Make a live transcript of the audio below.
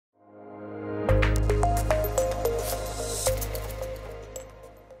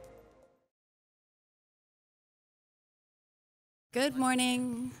Good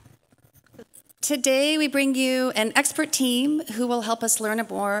morning. Today we bring you an expert team who will help us learn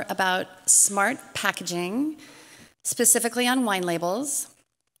more about smart packaging, specifically on wine labels.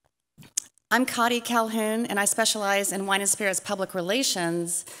 I'm Cotty Calhoun, and I specialize in wine and spirits public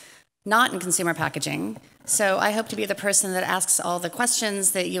relations, not in consumer packaging. So I hope to be the person that asks all the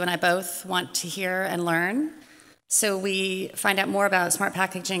questions that you and I both want to hear and learn, so we find out more about smart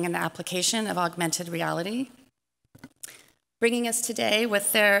packaging and the application of augmented reality. Bringing us today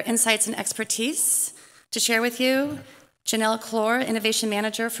with their insights and expertise to share with you, Janelle Clore, Innovation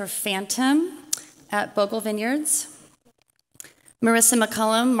Manager for Phantom at Bogle Vineyards. Marissa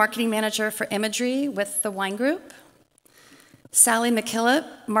McCullum, Marketing Manager for Imagery with the Wine Group. Sally McKillop,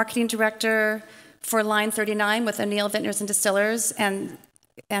 Marketing Director for Line 39 with O'Neill Vintners and Distillers, and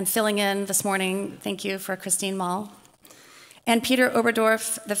filling in this morning, thank you, for Christine Mall. And Peter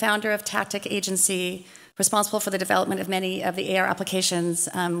Oberdorf, the founder of Tactic Agency, responsible for the development of many of the AR applications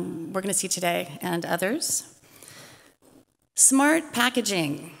we're going to see today and others. Smart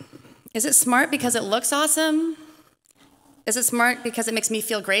packaging. Is it smart because it looks awesome? Is it smart because it makes me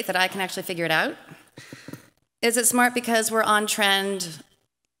feel great that I can actually figure it out? Is it smart because we're on trend,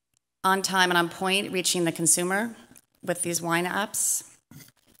 on time, and on point, reaching the consumer with these wine apps?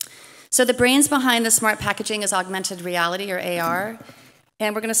 So the brains behind the smart packaging is augmented reality, or AR.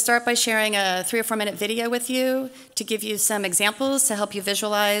 And we're going to start by sharing a 3 or 4 minute video with you to give you some examples to help you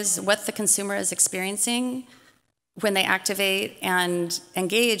visualize what the consumer is experiencing when they activate and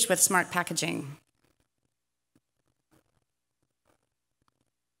engage with smart packaging.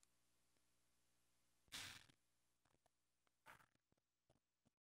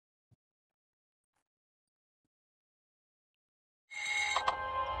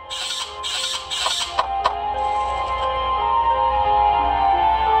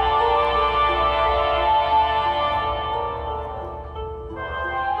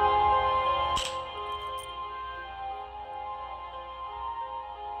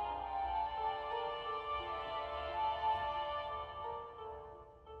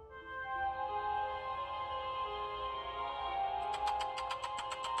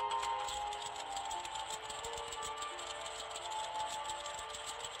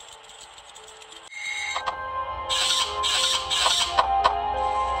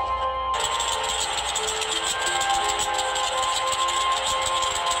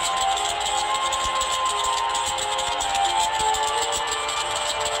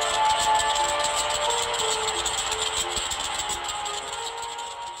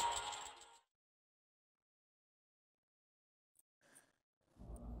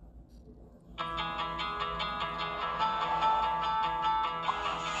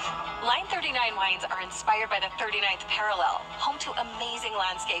 Line 39 wines are inspired by the 39th parallel, home to amazing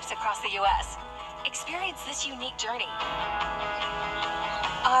landscapes across the U.S. Experience this unique journey.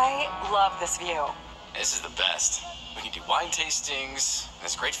 I love this view. This is the best. We can do wine tastings, and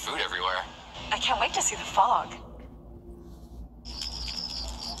there's great food everywhere. I can't wait to see the fog.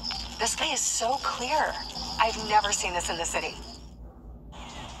 The sky is so clear. I've never seen this in the city.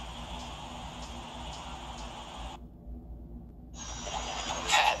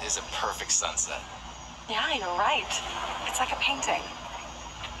 That is a perfect sunset. Yeah, you're right. It's like a painting.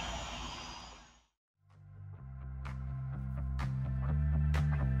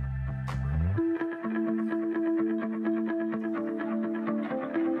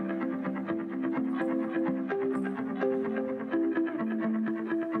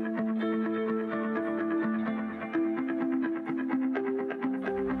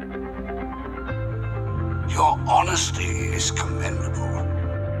 Your honesty is commendable.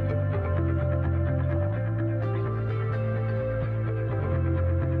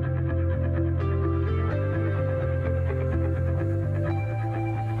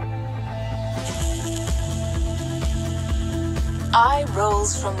 I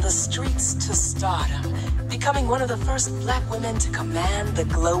rose from the streets to stardom, becoming one of the first Black women to command the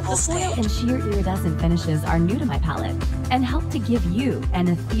global stage. The foil and sheer iridescent finishes are new to my palette and help to give you an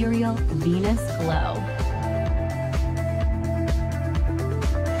ethereal Venus glow.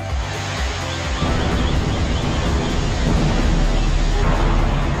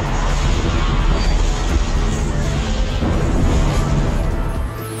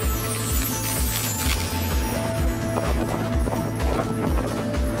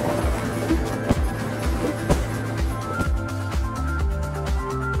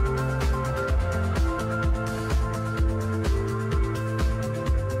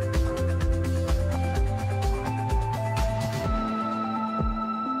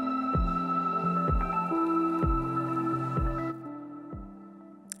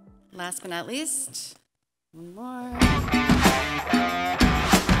 Last but not least, one more.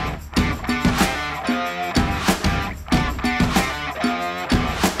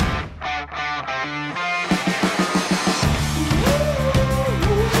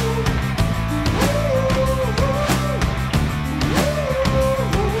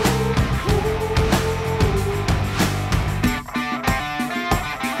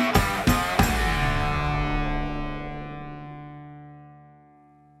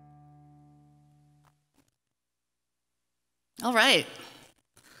 All right.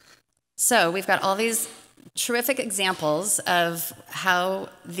 So we've got all these terrific examples of how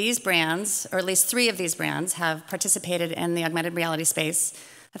these brands, or at least 3 of these brands, have participated in the augmented reality space.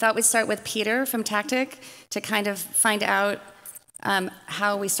 I thought we'd start with Peter from Tactic to kind of find out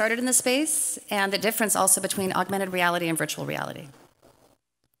how we started in the space and the difference also between augmented reality and virtual reality.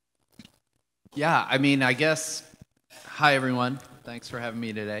 Yeah, I mean, I guess, hi everyone. Thanks for having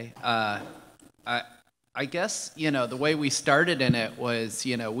me today. I guess, the way we started in it was,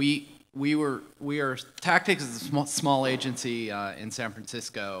 we were Tactic is a small agency in San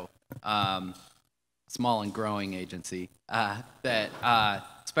Francisco, small and growing agency that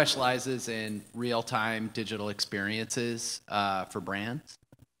specializes in real-time digital experiences for brands.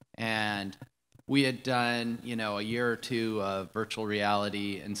 And we had done, a year or 2 of virtual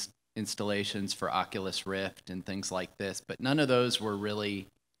reality installations for Oculus Rift and things like this, but none of those were really,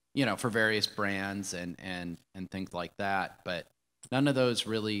 for various brands and things like that. But none of those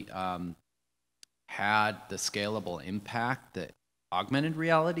really had the scalable impact that augmented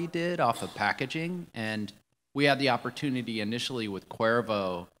reality did off of packaging. And we had the opportunity initially with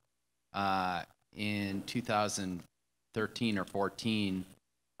Cuervo in 2013 or 14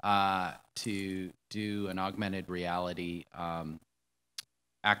 to do an augmented reality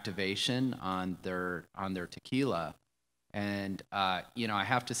activation on their tequila. And I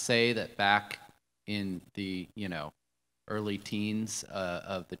have to say that back in the early teens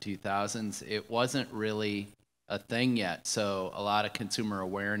of the 2000s, it wasn't really a thing yet. So a lot of consumer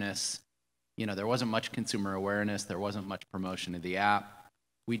awareness, there wasn't much consumer awareness, there wasn't much promotion of the app.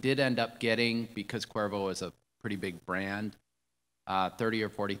 We did end up getting, because Cuervo was a pretty big brand, 30 or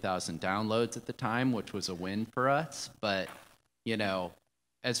 40,000 downloads at the time, which was a win for us. But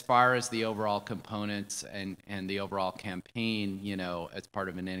as far as the overall components and the overall campaign, as part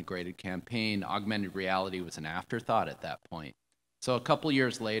of an integrated campaign, augmented reality was an afterthought at that point. So a couple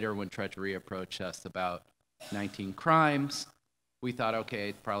years later, when Treasury approached us about 19 Crimes, we thought, okay,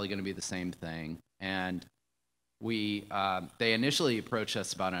 it's probably going to be the same thing. And they initially approached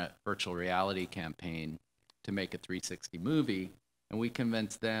us about a virtual reality campaign to make a 360 movie, and we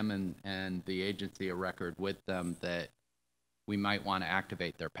convinced them and the agency of record with them that we might want to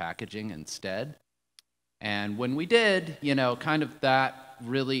activate their packaging instead. And when we did, kind of that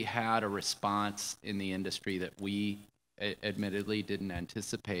really had a response in the industry that we admittedly didn't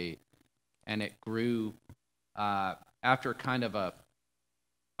anticipate. And it grew after kind of a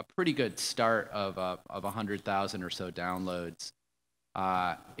pretty good start of 100,000 or so downloads.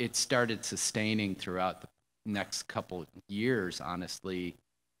 It started sustaining throughout the next couple years, honestly.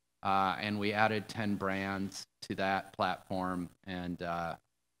 And we added 10 brands to that platform and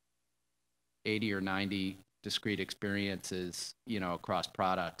 80 or 90 discrete experiences, across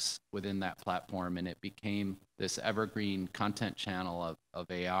products within that platform. And it became this evergreen content channel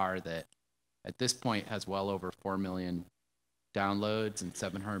of AR that at this point has well over 4 million downloads and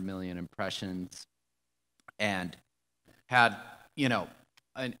 700 million impressions, and had,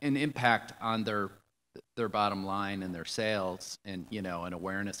 an impact on their bottom line and their sales, and an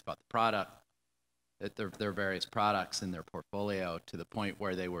awareness about the product, that their various products in their portfolio, to the point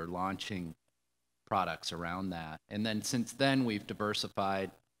where they were launching products around that. And then since then, we've diversified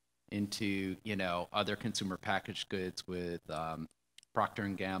into other consumer packaged goods with Procter &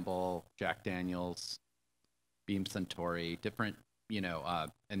 Gamble, Jack Daniels, Beam Suntory, different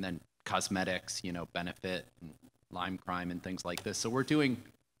and then cosmetics, Benefit, and Lime Crime, and things like this. So we're doing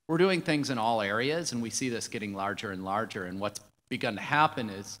things in all areas, and we see this getting larger and larger. And what's begun to happen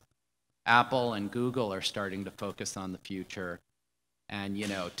is Apple and Google are starting to focus on the future. And,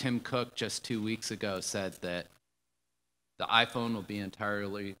 Tim Cook just 2 weeks ago said that the iPhone will be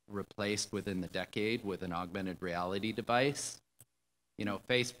entirely replaced within the decade with an augmented reality device.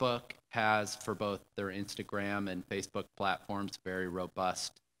 Facebook has, for both their Instagram and Facebook platforms, very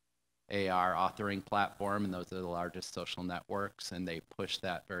robust AR authoring platform, and those are the largest social networks, and they push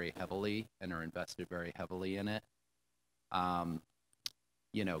that very heavily and are invested very heavily in it.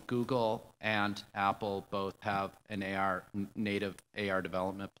 Google and Apple both have an native AR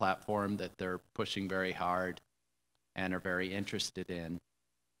development platform that they're pushing very hard and are very interested in.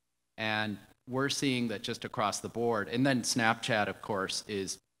 And we're seeing that just across the board. And then Snapchat, of course,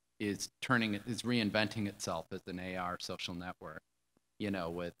 is reinventing itself as an AR social network,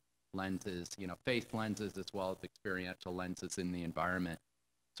 with lenses, face lenses, as well as experiential lenses in the environment.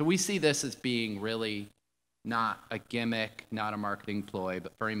 So we see this as being really not a gimmick, not a marketing ploy,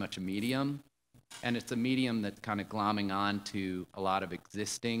 but very much a medium. And it's a medium that's kind of glomming on to a lot of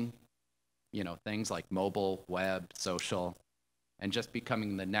existing, things like mobile, web, social, and just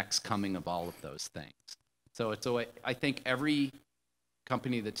becoming the next coming of all of those things. So it's a way, I think every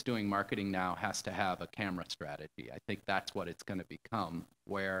company that's doing marketing now has to have a camera strategy. I think that's what it's going to become,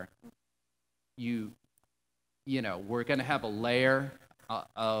 where we're going to have a layer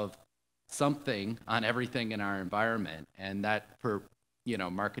of something on everything in our environment, and that for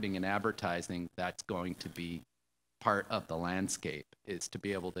marketing and advertising, that's going to be part of the landscape, is to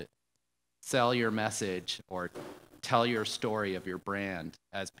be able to sell your message or tell your story of your brand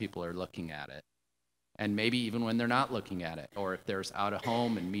as people are looking at it. And maybe even when they're not looking at it, or if there's out of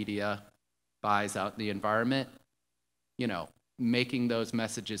home and media buys out in the environment, making those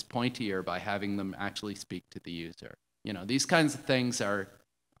messages pointier by having them actually speak to the user. These kinds of things are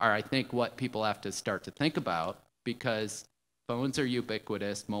I think what people have to start to think about, because phones are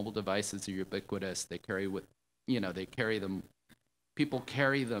ubiquitous, mobile devices are ubiquitous. They carry them. People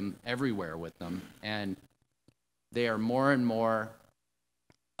carry them everywhere with them, and they are more and more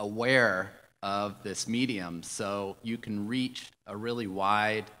aware of this medium, so you can reach a really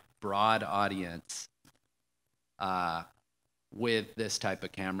wide, broad audience with this type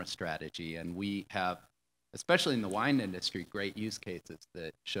of camera strategy. And we have, especially in the wine industry, great use cases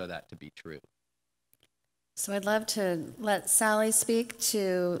that show that to be true. So I'd love to let Sally speak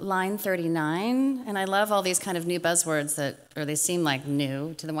to line 39, and I love all these kind of new buzzwords or they seem like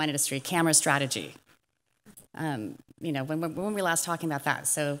new to the wine industry, camera strategy. When we were last talking about that,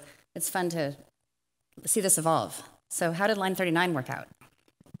 so it's fun to see this evolve. So how did line 39 work out?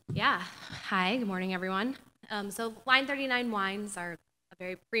 Yeah, hi, good morning everyone. So line 39 wines are a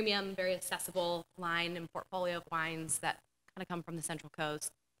very premium, very accessible line and portfolio of wines that kind of come from the Central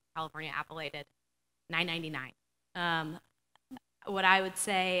Coast, California appellated. $9.99. What I would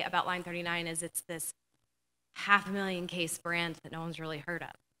say about line 39 is it's this 500,000 case brand that no one's really heard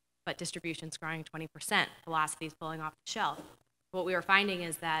of, but distribution's growing 20%, velocity's pulling off the shelf. What we were finding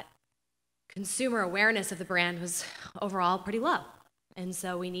is that consumer awareness of the brand was overall pretty low. And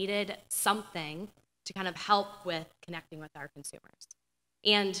so we needed something to kind of help with connecting with our consumers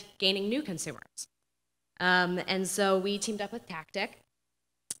and gaining new consumers. And so we teamed up with Tactic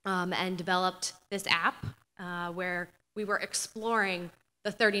and developed this app where we were exploring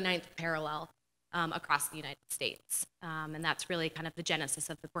the 39th parallel across the United States. And that's really kind of the genesis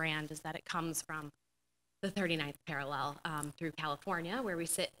of the brand, is that it comes from the 39th parallel through California, where we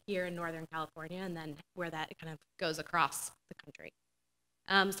sit here in Northern California, and then where that kind of goes across the country.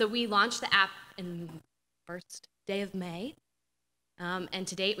 So we launched the app in the first day of May, and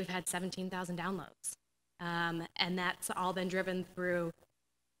to date we've had 17,000 downloads. And that's all been driven through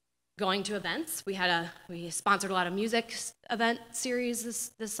going to events. We sponsored a lot of music event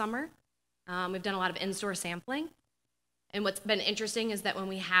series this summer. We've done a lot of in-store sampling. And what's been interesting is that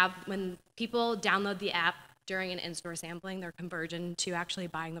when people download the app during an in-store sampling, their conversion to actually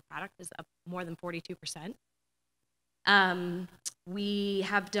buying the product is up more than 42%. We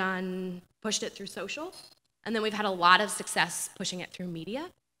have pushed it through social, and then we've had a lot of success pushing it through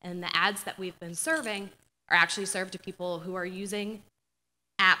media. And the ads that we've been serving are actually served to people who are using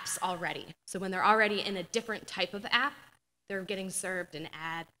apps already. So when they're already in a different type of app, they're getting served an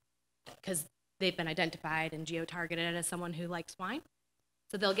ad because they've been identified and geo-targeted as someone who likes wine.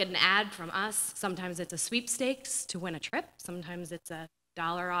 So they'll get an ad from us. Sometimes it's a sweepstakes to win a trip. Sometimes it's a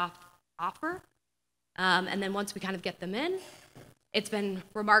 $1 off offer. And then once we kind of get them in, it's been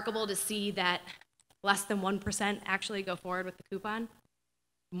remarkable to see that less than 1% actually go forward with the coupon.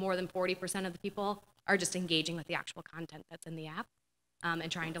 More than 40% of the people are just engaging with the actual content that's in the app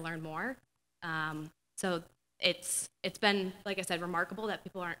and trying to learn more. So it's been, like I said, remarkable that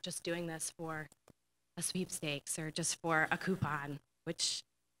people aren't just doing this for a sweepstakes or just for a coupon, which,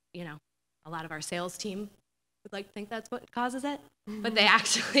 a lot of our sales team would like to think that's what causes it, but they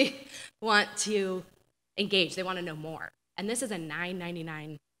actually want to engage. They want to know more. And this is a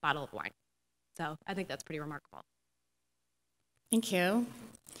 $9.99 bottle of wine. So I think that's pretty remarkable. Thank you.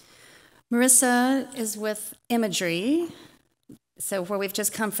 Marissa is with Imagery. So where we've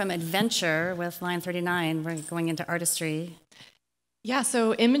just come from adventure with line 39, we're going into artistry. Yeah,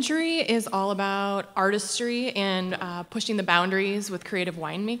 so Imagery is all about artistry and pushing the boundaries with creative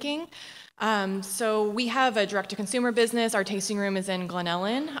winemaking. So we have a direct-to-consumer business. Our tasting room is in Glen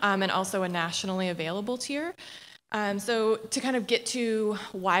Ellen, and also a nationally available tier. So to kind of get to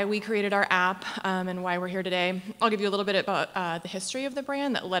why we created our app and why we're here today, I'll give you a little bit about the history of the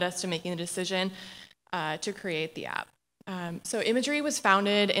brand that led us to making the decision to create the app. So Imagery was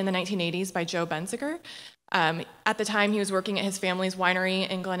founded in the 1980s by Joe Benziger. At the time, he was working at his family's winery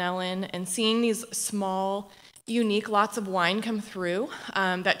in Glen Ellen and seeing these small, unique lots of wine come through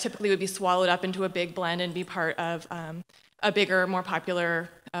that typically would be swallowed up into a big blend and be part of a bigger, more popular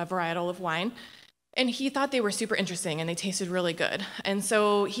varietal of wine. And he thought they were super interesting and they tasted really good. And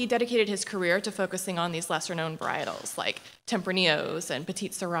so he dedicated his career to focusing on these lesser known varietals like Tempranillos and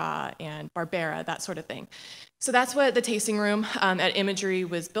Petite Syrah and Barbera, that sort of thing. So that's what the tasting room at Imagery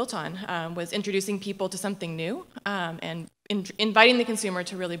was built on, was introducing people to something new and inviting the consumer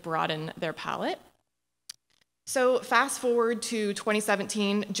to really broaden their palate. So fast forward to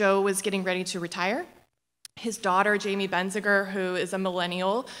 2017, Joe was getting ready to retire. His daughter, Jamie Benziger, who is a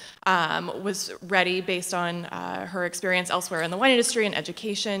millennial, was ready based on her experience elsewhere in the wine industry and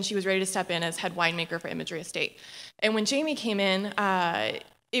education. She was ready to step in as head winemaker for Imagery Estate. And when Jamie came in,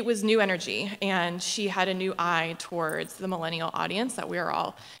 it was new energy, and she had a new eye towards the millennial audience that we are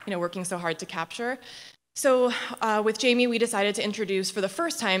all, working so hard to capture. So with Jamie, we decided to introduce for the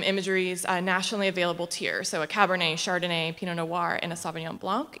first time Imagery's nationally available tier. So a Cabernet, Chardonnay, Pinot Noir, and a Sauvignon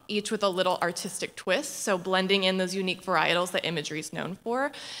Blanc, each with a little artistic twist, so blending in those unique varietals that Imagery's known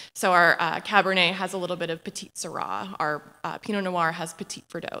for. So our Cabernet has a little bit of Petite Syrah, our Pinot Noir has Petit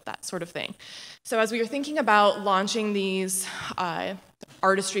Verdot, that sort of thing. So as we were thinking about launching these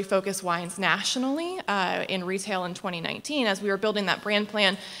artistry-focused wines nationally in retail in 2019, as we were building that brand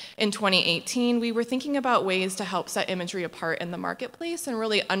plan in 2018, we were thinking about ways to help set Imagery apart in the marketplace and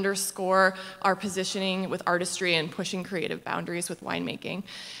really underscore our positioning with artistry and pushing creative boundaries with winemaking.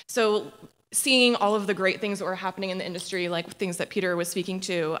 So seeing all of the great things that were happening in the industry, like things that Peter was speaking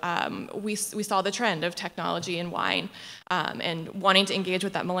to, we saw the trend of technology in wine and wanting to engage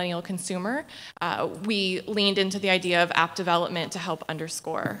with that millennial consumer. We leaned into the idea of app development to help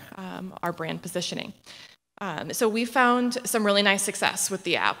underscore our brand positioning. So we found some really nice success with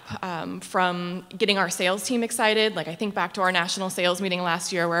the app, from getting our sales team excited. Like I think back to our national sales meeting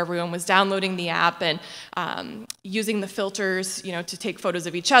last year where everyone was downloading the app and using the filters, to take photos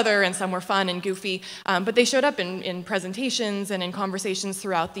of each other, and some were fun and goofy, but they showed up in presentations and in conversations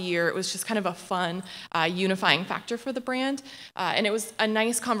throughout the year. It was just kind of a fun, unifying factor for the brand, and it was a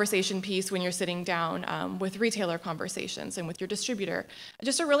nice conversation piece when you're sitting down with retailer conversations and with your distributor.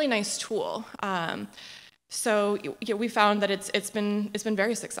 Just a really nice tool. So we found that it's been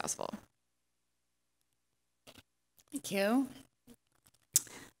very successful. Thank you.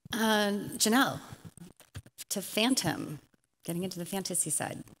 Janelle, to Phantom, getting into the fantasy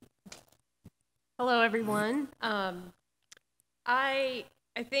side. Hello, everyone. I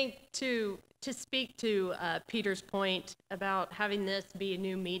think to speak to Peter's point about having this be a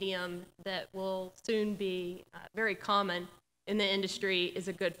new medium that will soon be very common in the industry is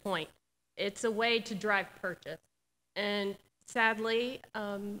a good point. It's a way to drive purchase. And sadly,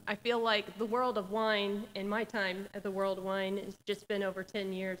 I feel like the world of wine, in my time at the world of wine, has just been over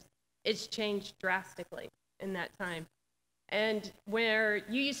 10 years. It's changed drastically in that time. And where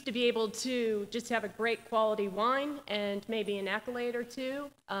you used to be able to just have a great quality wine and maybe an accolade or two,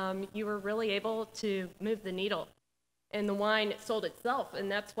 you were really able to move the needle. And the wine sold itself,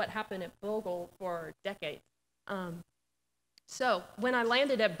 and that's what happened at Bogle for decades. So when I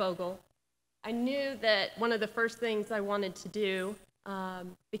landed at Bogle, I knew that one of the first things I wanted to do,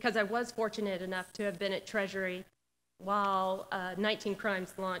 because I was fortunate enough to have been at Treasury while 19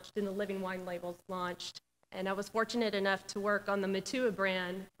 Crimes launched and the Living Wine Labels launched, and I was fortunate enough to work on the Matua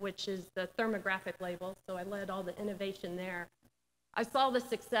brand, which is the thermographic label, so I led all the innovation there. I saw the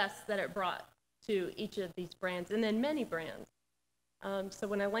success that it brought to each of these brands, and then many brands. So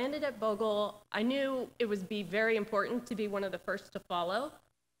when I landed at Bogle, I knew it would be very important to be one of the first to follow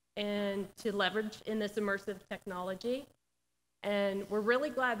and to leverage in this immersive technology. And we're really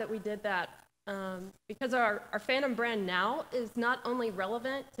glad that we did that because our Phantom brand now is not only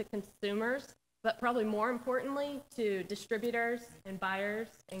relevant to consumers, but probably more importantly to distributors and buyers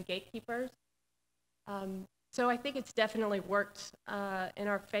and gatekeepers. So I think it's definitely worked in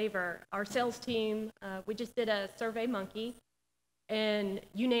our favor. Our sales team, we just did a Survey Monkey, and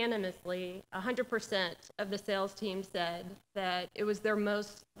unanimously, 100% of the sales team said that it was their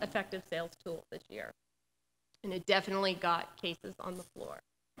most effective sales tool this year. And it definitely got cases on the floor.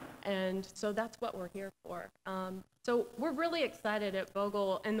 And so that's what we're here for. So we're really excited at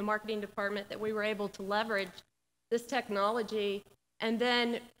Bogle and the marketing department that we were able to leverage this technology. And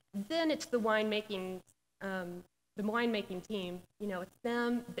then it's the winemaking team. It's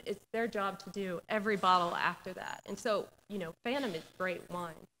them. It's their job to do every bottle after that. And so, Phantom is great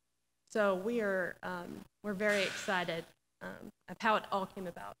wine. So we're very excited of how it all came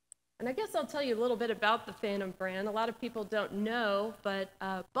about. And I guess I'll tell you a little bit about the Phantom brand. A lot of people don't know, but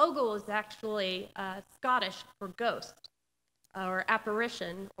Bogle is actually Scottish for ghost, or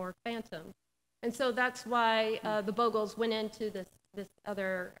apparition, or phantom. And so that's why the Bogles went into this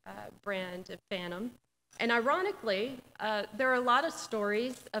other brand of Phantom. And ironically, there are a lot of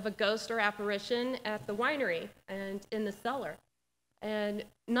stories of a ghost or apparition at the winery and in the cellar. And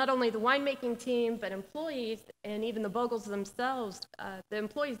not only the winemaking team, but employees and even the Vogels themselves, the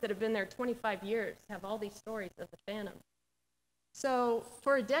employees that have been there 25 years have all these stories of the Phantom. So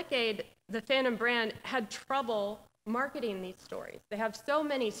for a decade, the Phantom brand had trouble marketing these stories. They have so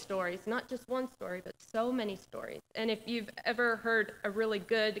many stories, not just one story, but so many stories. And if you've ever heard a really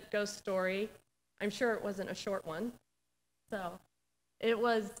good ghost story, I'm sure it wasn't a short one. So it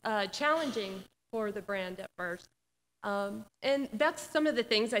was challenging for the brand at first. And that's some of the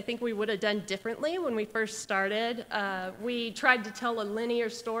things I think we would have done differently when we first started. We tried to tell a linear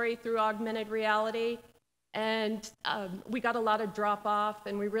story through augmented reality, and we got a lot of drop off,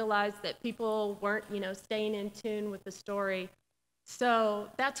 and we realized that people weren't, staying in tune with the story. So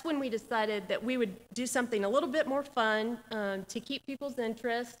that's when we decided that we would do something a little bit more fun to keep people's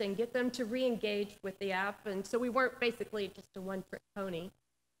interest and get them to re-engage with the app. And so we weren't basically just a one-trick pony.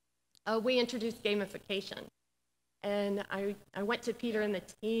 We introduced gamification. And I went to Peter and the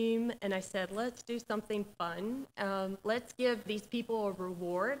team, and I said, let's do something fun. Let's give these people a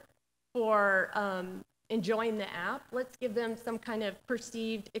reward for enjoying the app. Let's give them some kind of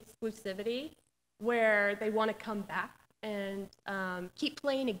perceived exclusivity where they want to come back and keep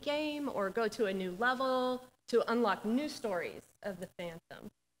playing a game or go to a new level to unlock new stories of the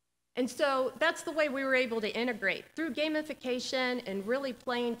Phantom. And so that's the way we were able to integrate through gamification and really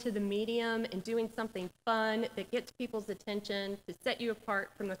playing to the medium and doing something fun that gets people's attention to set you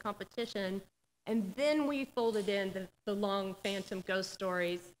apart from the competition. And then we folded in the long Phantom ghost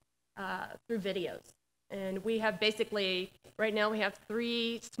stories through videos. And we have basically, right now we have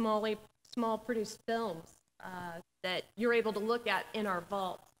 3 small produced films that you're able to look at in our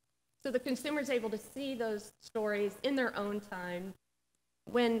vault. So the consumer's able to see those stories in their own time,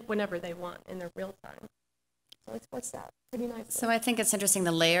 whenever they want, in their real time. So it's worked out pretty nice. So I think it's interesting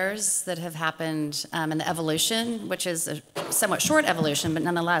the layers that have happened and the evolution, which is a somewhat short evolution, but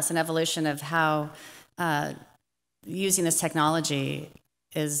nonetheless an evolution of how using this technology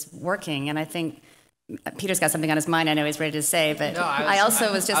is working. And I think Peter's got something on his mind I know he's ready to say, but no, I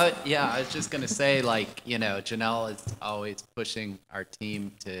was just going to say, Janelle is always pushing our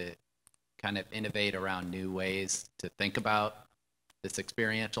team to kind of innovate around new ways to think about this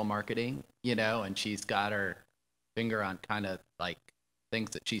experiential marketing, and she's got her finger on kind of like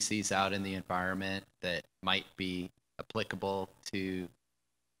things that she sees out in the environment that might be applicable to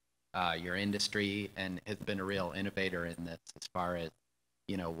your industry, and has been a real innovator in this as far as,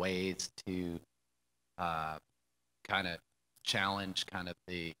 ways to kind of challenge kind of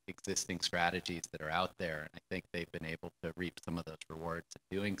the existing strategies that are out there. And I think they've been able to reap some of those rewards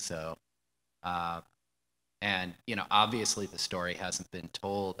in doing so. And, obviously the story hasn't been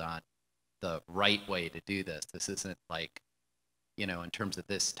told on the right way to do this. This isn't like, in terms of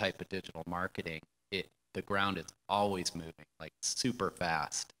this type of digital marketing, the ground is always moving, like super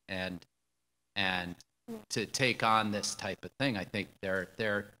fast. And to take on this type of thing, I think there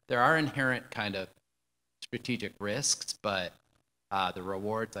are inherent kind of strategic risks, but the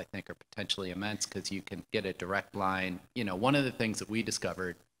rewards, I think, are potentially immense because you can get a direct line. One of the things that we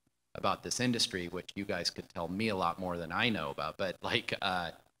discovered about this industry, which you guys could tell me a lot more than I know about, but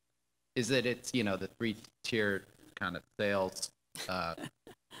is that it's, the 3-tiered kind of sales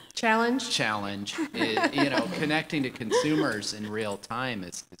challenge is, connecting to consumers in real time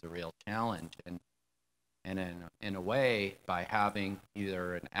is a real challenge. And in a way, by having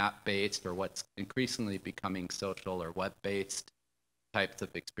either an app-based or what's increasingly becoming social or web-based types of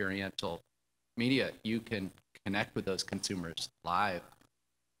experiential media, you can connect with those consumers live,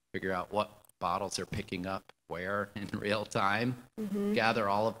 figure out what bottles they're picking up where in real time, gather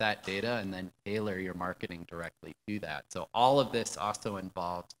all of that data, and then tailor your marketing directly to that. So all of this also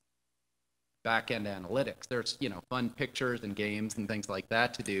involves back-end analytics. There's, fun pictures and games and things like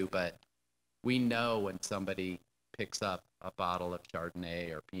that to do, but we know when somebody picks up a bottle of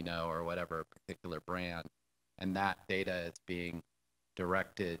Chardonnay or Pinot or whatever particular brand, and that data is being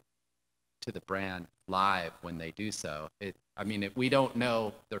directed to the brand live when they do so. We don't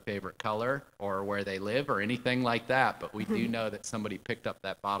know their favorite color or where they live or anything like that, but we do know that somebody picked up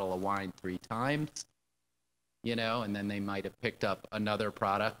that bottle of wine 3 times, and then they might have picked up another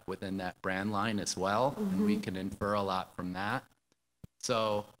product within that brand line as well, and we can infer a lot from that.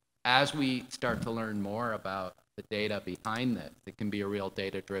 So as we start to learn more about the data behind this, it can be a real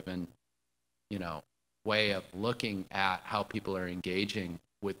data-driven, way of looking at how people are engaging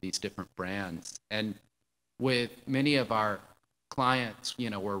with these different brands. And with many of our clients,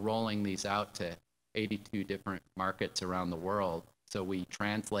 we're rolling these out to 82 different markets around the world. So we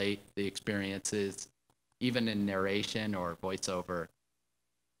translate the experiences even in narration or voiceover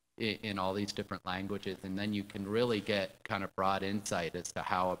in all these different languages. And then you can really get kind of broad insight as to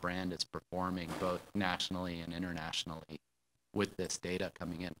how a brand is performing both nationally and internationally with this data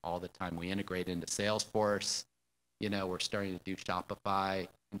coming in all the time. We integrate into Salesforce. You know, we're starting to do Shopify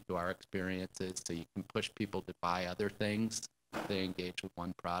into our experiences, so you can push people to buy other things if they engage with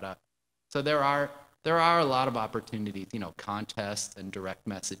one product. So there are a lot of opportunities, you know, contests and direct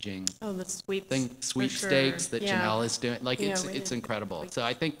messaging. Oh, the sweepstakes that Janelle is doing. Like, it's incredible. So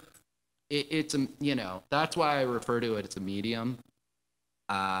I think it's you know, that's why I refer to it as a medium.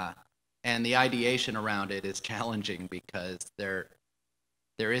 And the ideation around it is challenging because there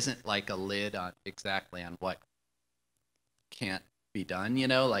isn't like a lid on exactly on what can't be done, you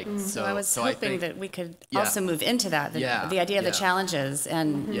know, like so I was hoping that we could also move into that, the idea of the challenges,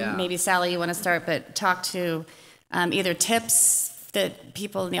 and maybe Sally, you want to start, but talk to either tips that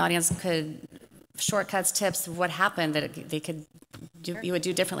people in the audience could, shortcuts, tips of what happened that they could do, you would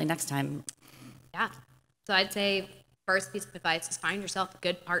do differently next time. Yeah, so I'd say first piece of advice is find yourself a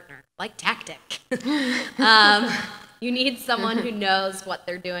good partner, like Tactic. You need someone who knows what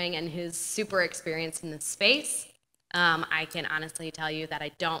they're doing and who's super experienced in this space. I can honestly tell you that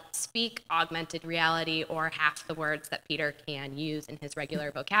I don't speak augmented reality or half the words that Peter can use in his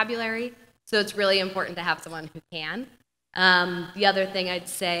regular vocabulary. So it's really important to have someone who can. The other thing I'd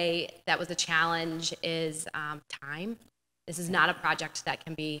say that was a challenge is time. This is not a project that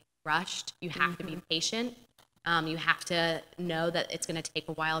can be rushed. You have to be patient. You have to know that it's going to take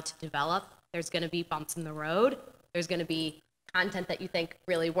a while to develop. There's going to be bumps in the road. There's going to be content that you think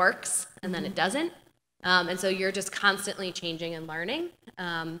really works and then it doesn't. And so you're just constantly changing and learning.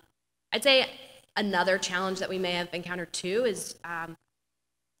 I'd say another challenge that we may have encountered too is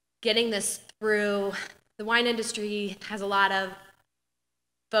getting this through. The wine industry has a lot of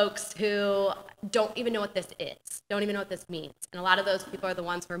folks who don't even know what this is, don't even know what this means. And a lot of those people are the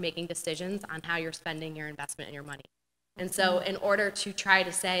ones who are making decisions on how you're spending your investment and your money. And so in order to try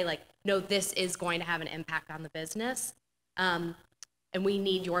to say, like, no, this is going to have an impact on the business, and we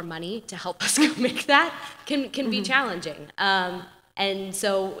need your money to help us go make that, can be challenging. And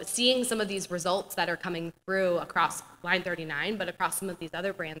so seeing some of these results that are coming through across Line 39, but across some of these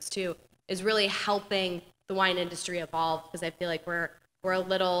other brands too, is really helping the wine industry evolve, because I feel like we're a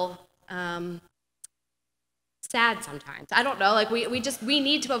little sad sometimes. I don't know, like we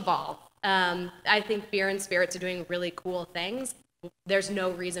need to evolve. I think beer and spirits are doing really cool things. There's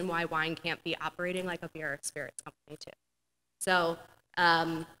no reason why wine can't be operating like a beer or spirits company too. So,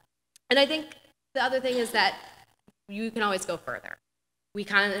 and I think the other thing is that you can always go further. We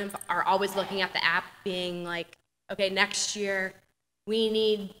kind of are always looking at the app being like, okay, next year we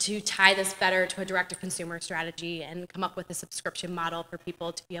need to tie this better to a direct-to-consumer strategy and come up with a subscription model for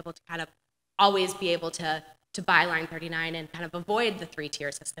people to be able to kind of always be able to buy Line 39 and kind of avoid the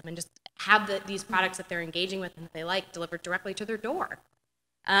 3-tier system and just have these products that they're engaging with and that they like delivered directly to their door.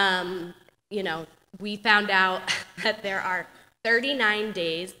 You know, we found out that there are 39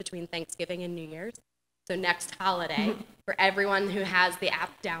 days between Thanksgiving and New Year's. So next holiday, for everyone who has the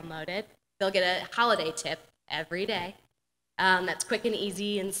app downloaded, they'll get a holiday tip every day. That's quick and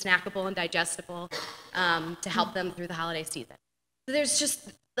easy and snackable and digestible to help them through the holiday season. So there's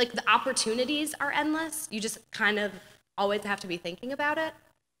just, like, the opportunities are endless. You just kind of always have to be thinking about it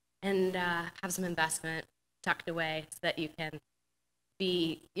and have some investment tucked away so that you can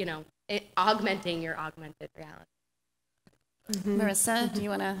be, you know, augmenting your augmented reality. Marissa, do you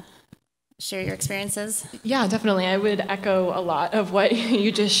want to share your experiences? Yeah, definitely. I would echo a lot of what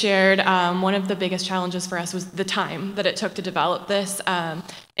you just shared. One of the biggest challenges for us was the time that it took to develop this.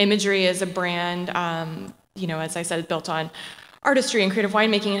 Imagery is a brand, you know, as I said, built on artistry and creative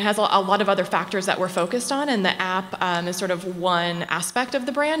winemaking. It has a lot of other factors that we're focused on, and the app is sort of one aspect of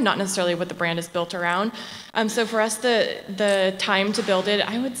the brand, not necessarily what the brand is built around. So for us, the time to build it,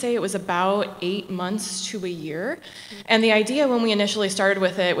 I would say it was about 8 months to a year. And the idea when we initially started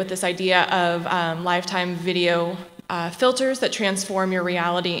with it, with this idea of lifetime video filters that transform your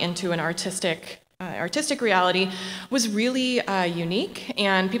reality into an artistic reality, was really unique,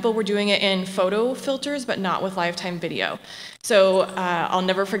 and people were doing it in photo filters, but not with lifetime video. So I'll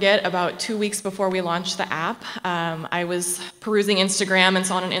never forget, about 2 weeks before we launched the app, I was perusing Instagram and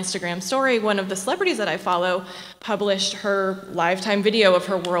saw on an Instagram story one of the celebrities that I follow published her lifetime video of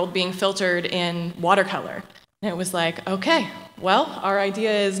her world being filtered in watercolor. And it was like, okay, well, our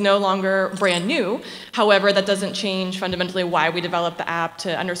idea is no longer brand new. However, that doesn't change fundamentally why we developed the app,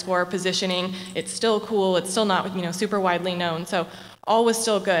 to underscore positioning. It's still cool. It's still not, you know, super widely known. So all was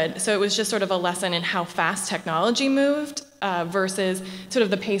still good. So it was just sort of a lesson in how fast technology moved versus sort of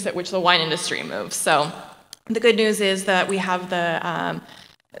the pace at which the wine industry moves. So The good news is that we have the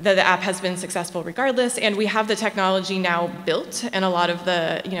app has been successful regardless, and we have the technology now built, and a lot of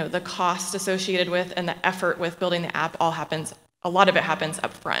the cost associated with and the effort with building the app a lot of it happens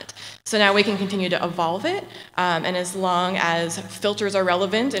up front. So now we can continue to evolve it, and as long as filters are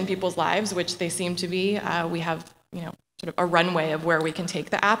relevant in people's lives, which they seem to be, we have sort of a runway of where we can take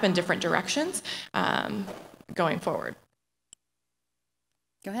the app in different directions going forward.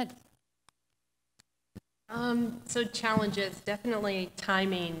 Go ahead. So challenges, definitely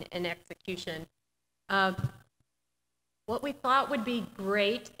timing and execution. What we thought would be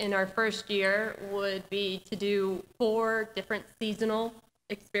great in our first year would be to do 4 different seasonal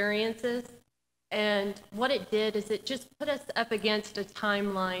experiences. And what it did is it just put us up against a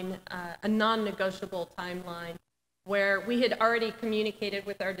timeline, a non-negotiable timeline, where we had already communicated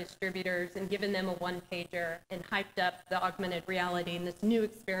with our distributors and given them a one-pager and hyped up the augmented reality, and this new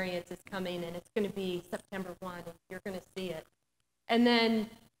experience is coming, and it's going to be September 1, and you're going to see it. And then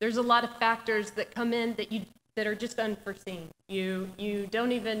there's a lot of factors that come in that are just unforeseen. You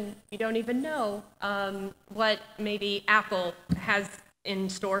don't even know what maybe Apple has in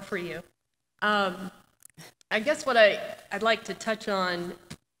store for you. I guess what I'd like to touch on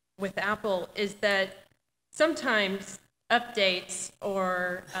with Apple is that sometimes updates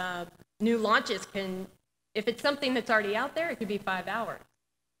or new launches if it's something that's already out there, it could be 5 hours.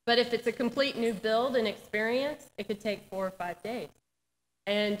 But if it's a complete new build and experience, it could take 4 or 5 days.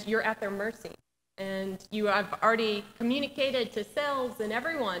 And you're at their mercy. And you have already communicated to sales and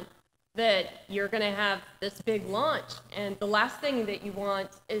everyone that you're going to have this big launch. And the last thing that you want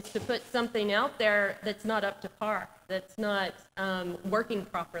is to put something out there that's not up to par, that's not working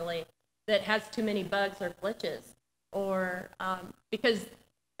properly, that has too many bugs or glitches. Or because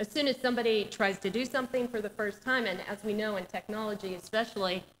as soon as somebody tries to do something for the first time, and as we know in technology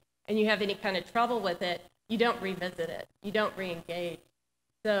especially, and you have any kind of trouble with it, you don't revisit it, you don't re-engage.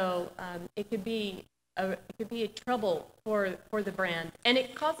 So it could be a trouble for the brand, and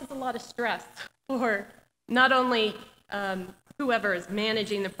it causes a lot of stress for not only whoever is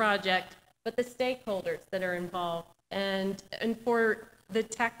managing the project, but the stakeholders that are involved, and for the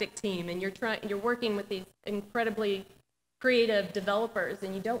tactic team. And you're working with these incredibly creative developers,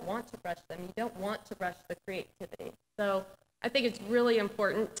 and you don't want to rush them. You don't want to rush the creativity. So I think it's really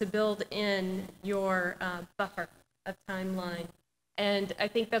important to build in your buffer of timeline. And I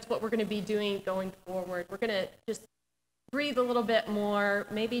think that's what we're going to be doing going forward. We're going to just breathe a little bit more,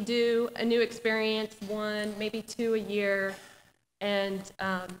 maybe do a new experience, 1, maybe 2 a year, and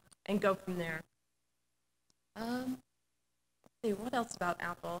go from there. Let's see, what else about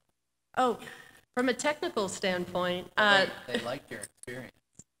Apple? Oh, from a technical standpoint. They liked your experience.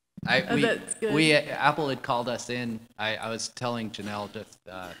 That's good. Apple had called us in. I was telling Janelle just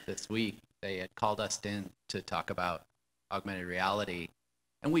this week, they had called us in to talk about augmented reality,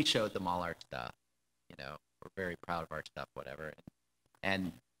 and we showed them all our stuff. We're very proud of our stuff, whatever.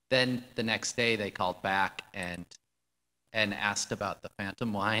 And then the next day they called back and asked about the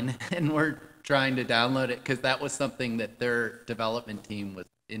Phantom wine, and we're trying to download it because that was something that their development team was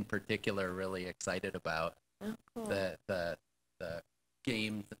in particular really excited about. Oh, cool. The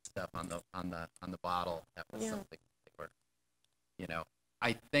games and stuff on the bottle. That was something they were,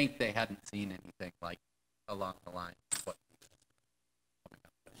 I think they hadn't seen anything like along the lines of what.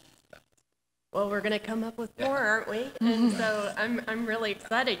 Well, we're going to come up with more, aren't we? And so I'm really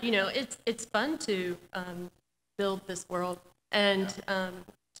excited. It's fun to build this world and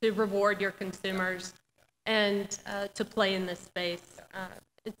to reward your consumers and to play in this space.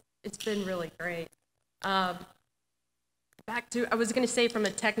 It's been really great. Back to, I was going to say from a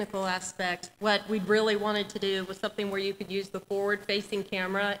technical aspect, what we really wanted to do was something where you could use the forward-facing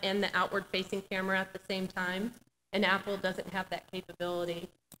camera and the outward-facing camera at the same time, and Apple doesn't have that capability.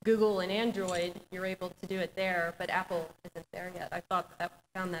 Google and Android, you're able to do it there, but Apple isn't there yet. I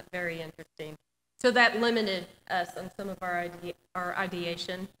found that very interesting. So that limited us on some of our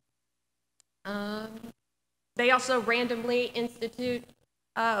ideation. They also randomly institute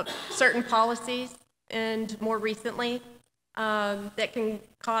certain policies, and more recently, that can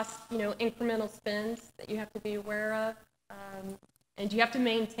cost incremental spends that you have to be aware of, and you have to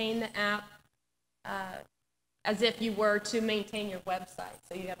maintain the app as if you were to maintain your website.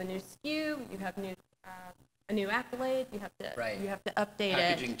 So you have a new SKU, you have a new accolade, you have to update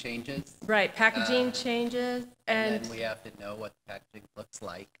Packaging changes. Right, packaging changes, and then we have to know what the packaging looks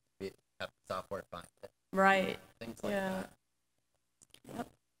like. We have the software find it. Right. Things like that. Yep.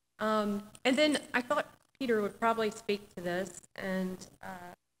 And then I thought Peter would probably speak to this, and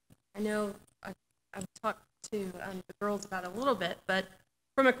I know I've talked to the girls about it a little bit, but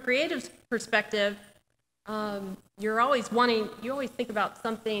from a creative perspective, you always think about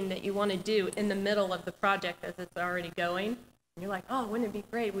something that you want to do in the middle of the project as it's already going. And you're like, oh, wouldn't it be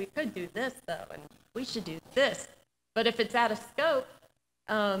great? We could do this, though, and we should do this. But if it's out of scope,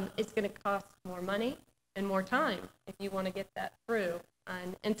 it's going to cost more money and more time if you want to get that through.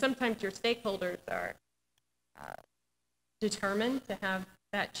 And sometimes your stakeholders are determined to have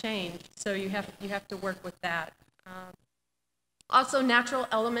that changed, so you have to work with that. Also, natural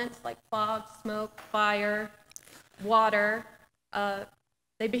elements like fog, smoke, fire, water,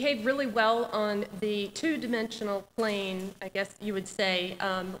 they behave really well on the two-dimensional plane, I guess you would say,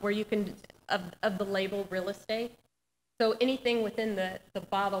 where you can, of the label real estate. So anything within the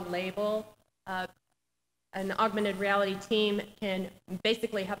bottle label, an augmented reality team can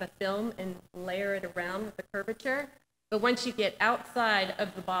basically have a film and layer it around with the curvature. But once you get outside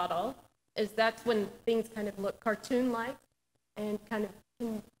of the bottle, that's when things kind of look cartoon-like and kind of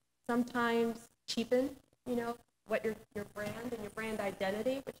can sometimes cheapen, what your brand and your brand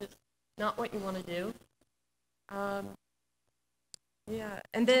identity, which is not what you want to do. And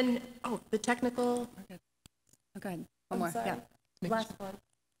then, the technical. Okay. Oh, go ahead. One more. Sorry. Yeah. Last one.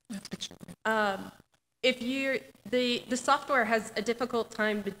 If the software has a difficult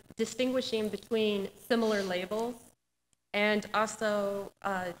time distinguishing between similar labels and also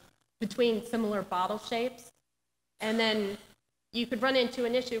between similar bottle shapes, and then you could run into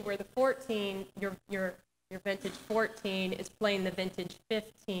an issue where the 14, your vintage 14 is playing the vintage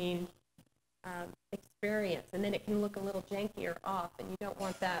 15 experience, and then it can look a little janky or off, and you don't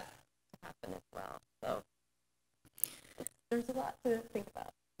want that to happen as well. So there's a lot to think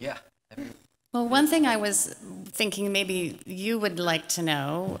about. Yeah. Well, one thing I was thinking maybe you would like to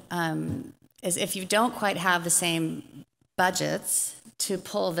know is if you don't quite have the same budgets to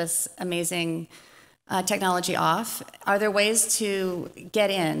pull this amazing technology off, are there ways to get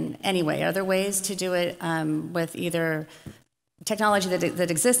in anyway? Are there ways to do it with either technology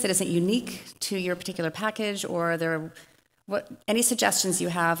that exists that isn't unique to your particular package, or are there any suggestions you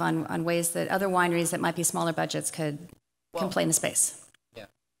have on ways that other wineries that might be smaller budgets can play in the space? Yeah,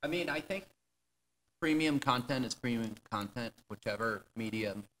 I mean, I think premium content is premium content, whichever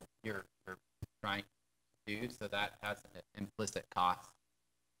medium you're trying to do. So that has an implicit cost.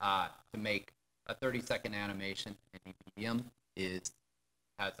 To make a 30-second animation in any medium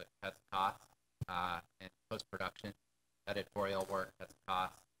has a cost, and post-production, editorial work has a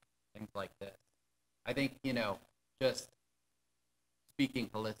cost, things like this. I think, just speaking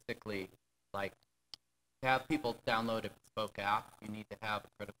holistically, like, to have people download a bespoke app, you need to have a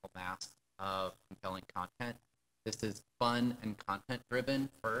critical mass of compelling content. This is fun and content driven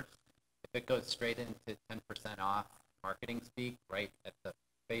first. If it goes straight into 10% off marketing speak right at the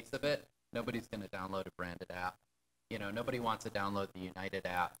face of it, nobody's going to download a branded app. Nobody wants to download the United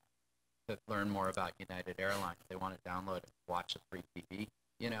app to learn more about United Airlines. They want to download it to watch a free TV,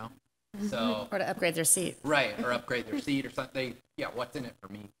 So, or to upgrade their seat. Right, or upgrade their seat or something. Yeah, what's in it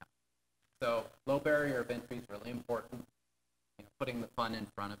for me? So low barrier of entry is really important. Putting the fun in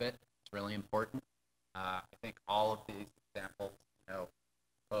front of it is really important. I think all of these examples,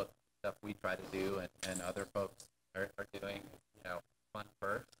 both stuff we try to do and other folks are doing, fun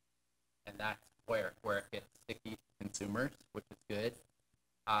first. And that's where it gets sticky to consumers, which is good.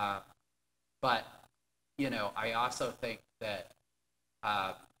 But, I also think that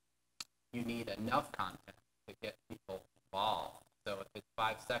you need enough content to get people involved. So if it's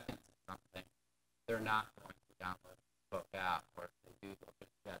 5 seconds or something, they're not going to download the book app, or if they do, they'll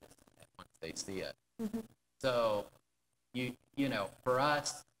just jettison it once they see it. Mm-hmm. So, for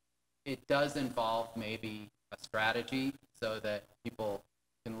us, it does involve maybe a strategy so that people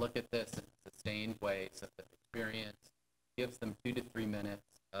can look at this in a sustained way, so that the experience gives them 2 to 3 minutes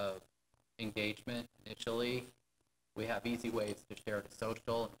of engagement initially. We have easy ways to share to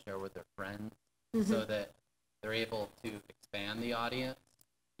social and share with their friends, so that they're able to expand the audience.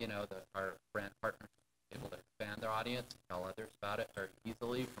 Our brand partners are able to expand their audience and tell others about it very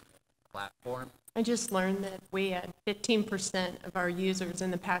easily from the platform. I just learned that we had 15% of our users in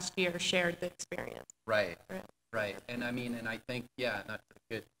the past year shared the experience. Right. And I think, that's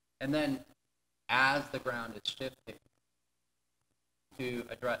good. And then as the ground is shifting to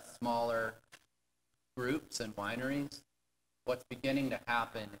address smaller groups and wineries, what's beginning to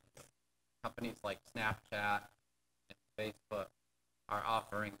happen is companies like Snapchat and Facebook are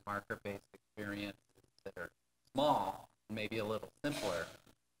offering marker-based experiences that are small, maybe a little simpler,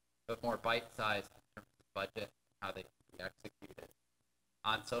 but more bite-sized in terms of budget and how they can be executed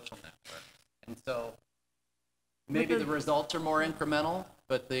on social networks. And so maybe the results are more incremental,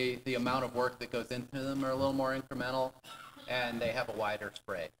 but the amount of work that goes into them are a little more incremental, and they have a wider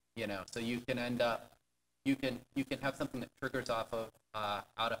spray, So you can end up you can have something that triggers off of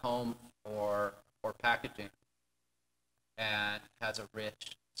out of home or packaging, and has a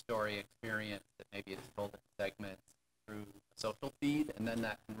rich story experience that maybe is told in segments through a social feed, and then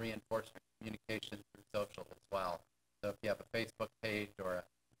that can reinforce your communication through social as well. So if you have a Facebook page or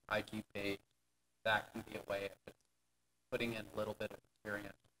an IG page, that can be a way of just putting in a little bit of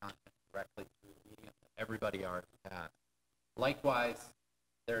experience content directly through the medium that everybody already has. Likewise,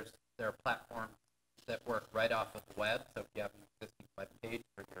 there are platforms that work right off of the web. So if you have an existing web page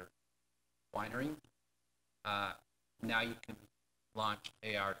for your winery, now you can launch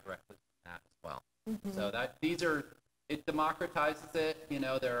AR directly from that as well. Mm-hmm. So it democratizes it. You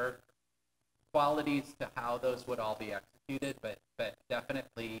know, there are qualities to how those would all be executed, but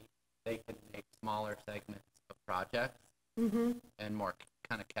definitely they can make smaller segments of projects mm-hmm. and more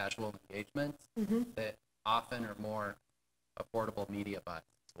kind of casual engagements mm-hmm. that often are more affordable media buys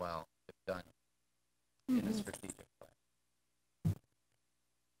as well, if done mm-hmm. in a strategic way.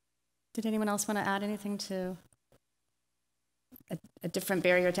 Did anyone else want to add anything to a different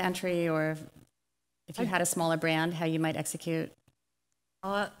barrier to entry, or if you had a smaller brand, how you might execute?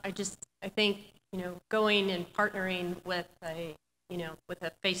 I think, going and partnering with a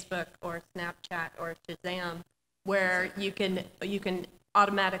Facebook or Snapchat or Shazam, where you can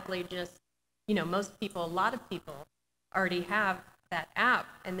automatically just, a lot of people already have that app,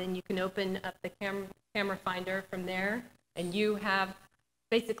 and then you can open up the camera finder from there, and you have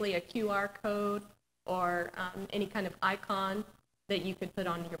basically a QR code or any kind of icon that you could put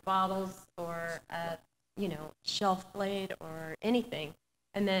on your bottles or a shelf blade or anything,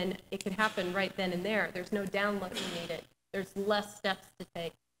 and then it can happen right then and there. There's no downloading needed. There's less steps to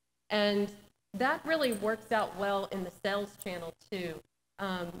take, and that really works out well in the sales channel too.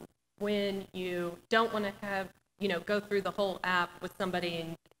 When you don't want to have go through the whole app with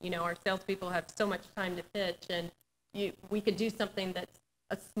somebody, and our salespeople have so much time to pitch, and we could do something that's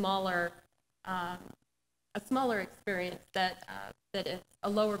a smaller experience that is a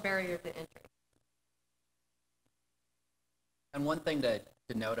lower barrier to entry. And one thing to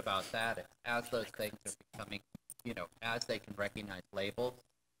note about that is, as those things are becoming, as they can recognize labels,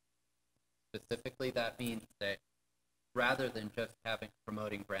 specifically, that means that rather than just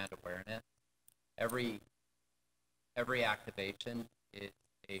promoting brand awareness, every activation is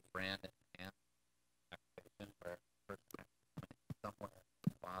a brand enhanced activation where a person somewhere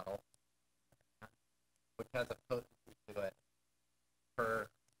in the bottle, which has a potency to it per,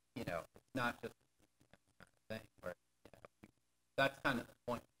 it's not just a kind of thing where, that's kind of the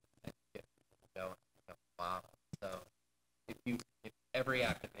point to get people to go and pick up the bottle. So if every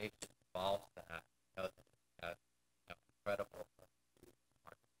activation involves that, that it has incredible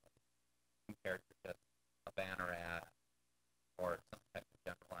compared to just a banner ad or some type of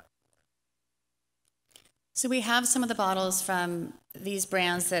generalized. So we have some of the bottles from these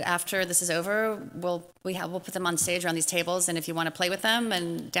brands that after this is over, we'll put them on stage around these tables, and if you want to play with them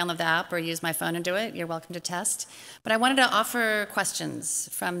and download the app or use my phone and do it, you're welcome to test. But I wanted to offer questions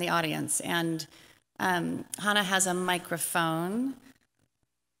from the audience, and Hannah has a microphone.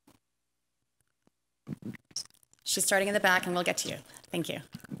 She's starting in the back, and we'll get to you. Thank you.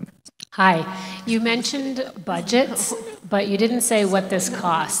 Hi. You mentioned budgets, but you didn't say what this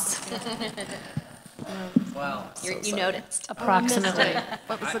costs. Well, you noticed. Approximately.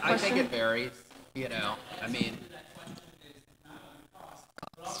 What was the question? I think it varies, I mean.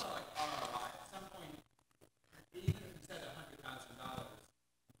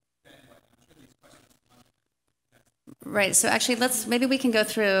 Right, so actually maybe we can go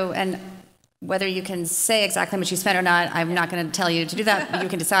through, and whether you can say exactly how much you spent or not, I'm not going to tell you to do that, you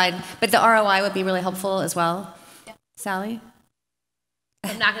can decide, but the ROI would be really helpful as well. Yeah. Sally?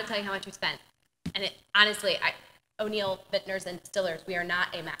 I'm not going to tell you how much we spent. And honestly, O'Neill Vintners and Distillers, we are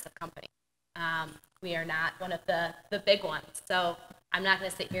not a massive company. We are not one of the big ones. So I'm not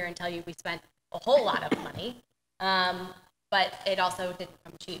going to sit here and tell you we spent a whole lot of money. But it also didn't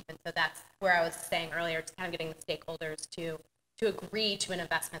come cheap. And so that's where I was saying earlier, it's kind of getting the stakeholders to agree to an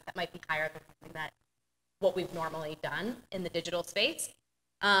investment that might be higher than something that what we've normally done in the digital space.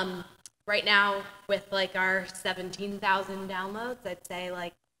 Right now, with our 17,000 downloads, I'd say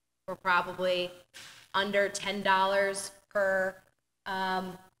we're probably under $10 per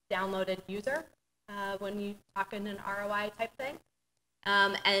downloaded user when you talk in an ROI type thing.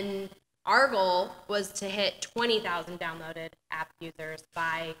 And our goal was to hit 20,000 downloaded app users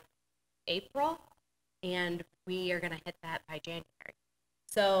by April, and we are going to hit that by January.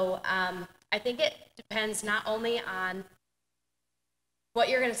 So I think it depends not only on what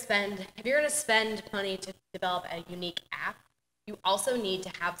you're going to spend. If you're going to spend money to develop a unique app, you also need to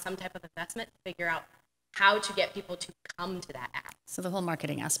have some type of investment to figure out how to get people to come to that app. So the whole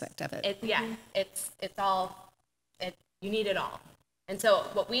marketing aspect of it. It's all, you need it all. And so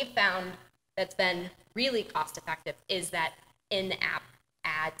what we've found that's been really cost effective is that in-app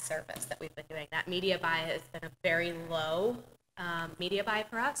ad service that we've been doing. That media buy has been a very low media buy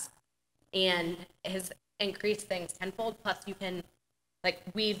for us, and has increased things tenfold. Plus you can, like,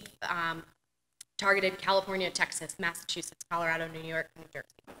 we've targeted California, Texas, Massachusetts, Colorado, New York, New Jersey.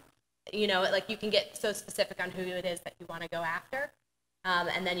 You know, like, you can get so specific on who it is that you want to go after,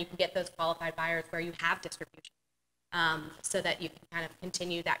 and then you can get those qualified buyers where you have distribution, so that you can kind of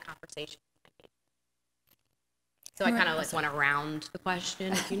continue that conversation. So I kind of like went around the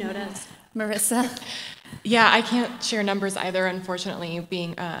question, if you notice. Marissa? Yeah, I can't share numbers either, unfortunately,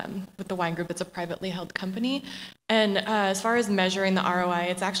 being with the wine group, it's a privately held company. And as far as measuring the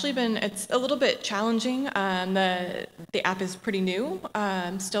ROI, it's a little bit challenging. The app is pretty new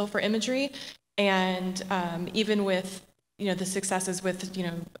still for imagery. And even with, the successes with,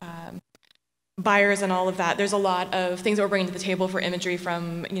 buyers and all of that, there's a lot of things that we're bringing to the table for imagery,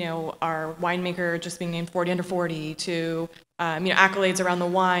 from our winemaker just being named 40 under 40 to accolades around the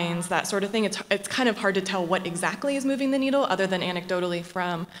wines, that sort of thing. It's kind of hard to tell what exactly is moving the needle other than anecdotally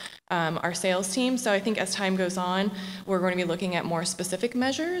from our sales team. So I think as time goes on, we're going to be looking at more specific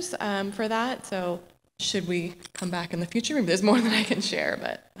measures for that. So should we come back in the future, maybe there's more than I can share,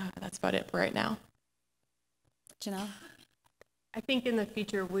 but that's about it for right now. Janelle? I think in the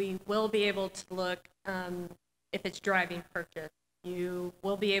future we will be able to look, if it's driving purchase, you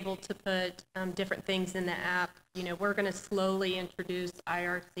will be able to put different things in the app. We're going to slowly introduce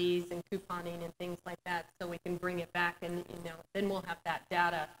IRCs and couponing and things like that, so we can bring it back, and then we'll have that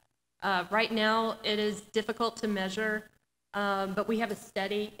data. Right now it is difficult to measure, but we have a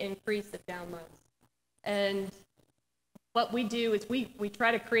steady increase of downloads. And what we do is we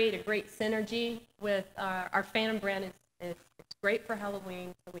try to create a great synergy with our Phantom brand. It's great for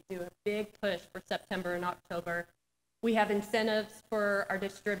Halloween, so we do a big push for September and October. We have incentives for our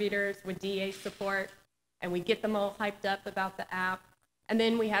distributors with DA support, and we get them all hyped up about the app. And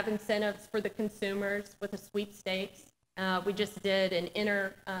then we have incentives for the consumers with a sweepstakes. We just did an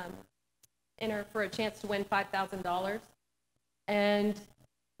enter for a chance to win $5,000,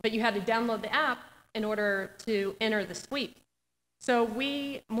 but you had to download the app in order to enter the sweep. So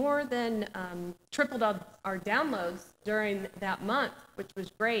we more than tripled our downloads during that month, which was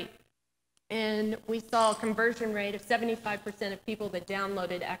great. And we saw a conversion rate of 75% of people that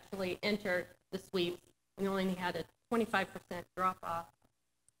downloaded actually entered the sweeps. We only had a 25% drop off.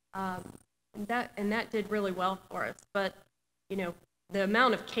 And that did really well for us. But, the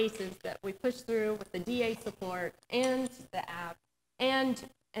amount of cases that we pushed through with the DA support and the app and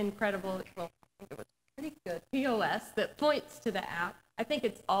incredible, well, I think it was pretty good POS that points to the app. I think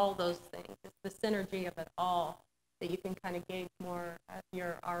it's all those things. It's the synergy of it all that you can kind of gauge more of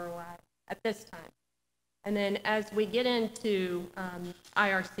your ROI at this time. And then as we get into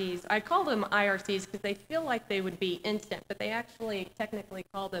IRCs, I call them IRCs because they feel like they would be instant, but they actually technically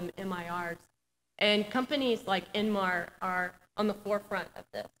call them MIRs. And companies like Inmar are on the forefront of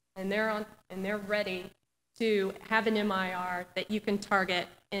this, and they're ready to have an MIR that you can target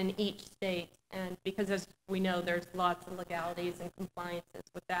in each state. And because, as we know, there's lots of legalities and compliances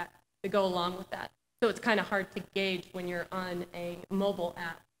with that that go along with that. So it's kind of hard to gauge when you're on a mobile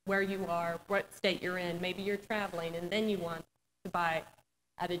app where you are, what state you're in. Maybe you're traveling and then you want to buy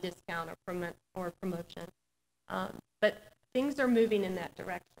at a discount or promotion. But things are moving in that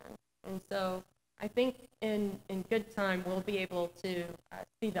direction. And so I think in good time, we'll be able to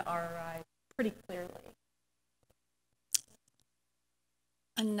see the ROI pretty clearly.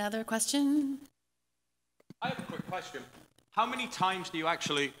 Another question? I have a quick question. How many times do you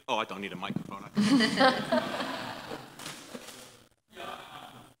actually... Oh, I don't need a microphone.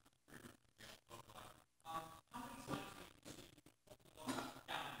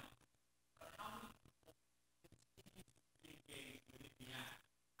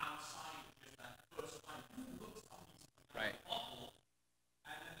 Right.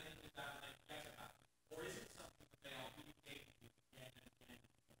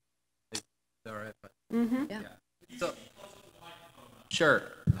 All right. Mm-hmm. Yeah. So, sure.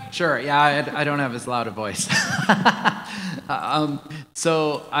 Yeah, I don't have as loud a voice.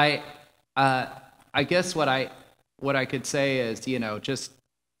 So I guess what I could say is, just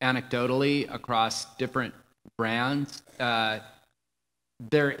anecdotally across different brands,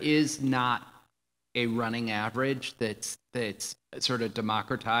 there is not a running average that's sort of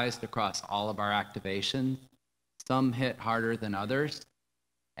democratized across all of our activations. Some hit harder than others,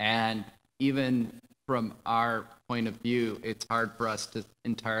 and even from our point of view, it's hard for us to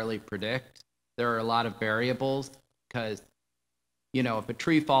entirely predict there are a lot of variables because, you know, if a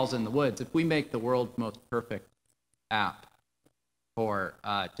tree falls in the woods, if we make the world's most perfect app for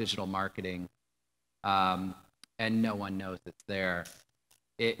digital marketing, and no one knows it's there,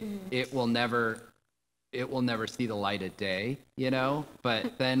 it will never see the light of day, you know.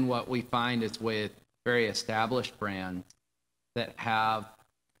 But then what we find is with very established brands that have,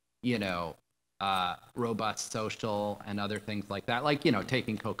 you know, robust social and other things like that, like, you know,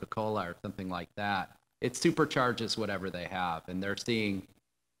 taking Coca-Cola or something like that, it supercharges whatever they have, and they're seeing,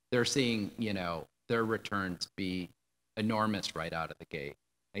 you know, their returns be enormous right out of the gate,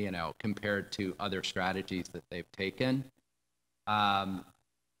 you know, compared to other strategies that they've taken. And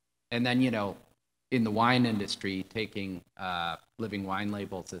then, you know, in the wine industry, taking Living Wine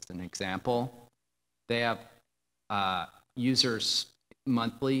Labels as an example, they have users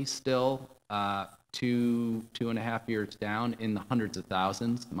monthly still, 2.5 years down, in the hundreds of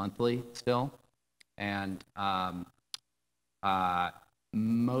thousands monthly still. And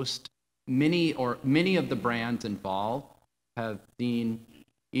many of the brands involved have seen,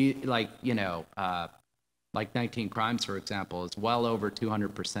 like, you know, like 19 Crimes, for example, is well over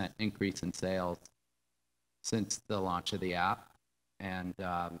 200% increase in sales since the launch of the app. And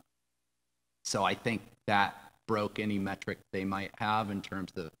so I think that broke any metric they might have in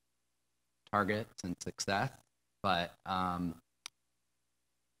terms of targets and success. But,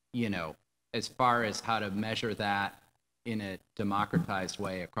 you know, as far as how to measure that in a democratized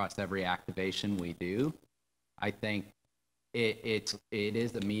way across every activation we do, I think it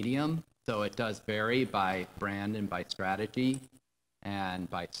is a medium. So it does vary by brand and by strategy and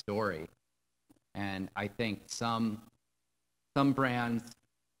by story. And I think some brands,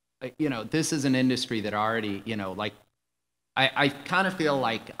 you know, this is an industry that already, you know, like, I kind of feel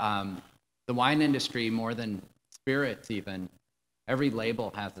like the wine industry, more than spirits even, every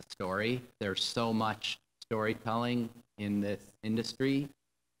label has a story. There's so much storytelling in this industry,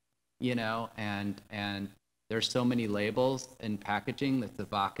 you know, and there's so many labels and packaging that's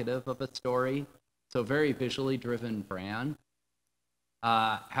evocative of a story. So very visually driven brands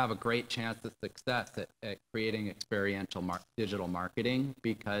have a great chance of success at creating experiential digital marketing,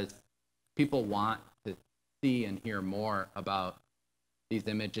 because people want to see and hear more about these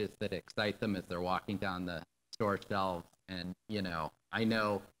images that excite them as they're walking down the store shelves. And, you know, I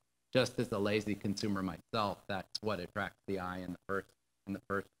know just as a lazy consumer myself, that's what attracts the eye in the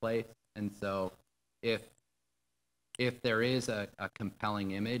first place. And so if there is a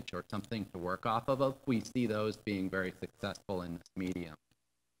compelling image or something to work off of, we see those being very successful in this medium,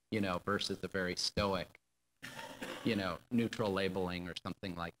 you know, versus a very stoic, you know, neutral labeling or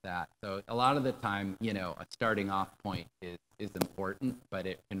something like that. So a lot of the time, you know, a starting off point is important, but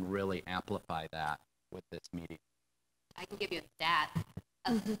it can really amplify that with this medium. I can give you a stat.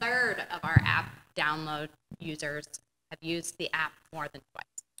 A third of our app download users have used the app more than twice.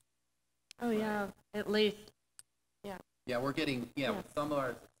 Oh yeah, at least. Yeah. Yeah, we're getting, with some of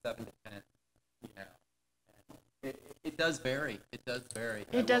ours, 7 to 10, you know. It does vary. It does vary.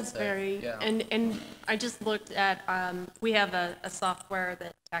 It does vary. Yeah. And I just looked at, we have a software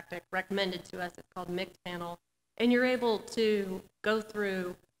that Tactic recommended to us. It's called Mixpanel. And you're able to go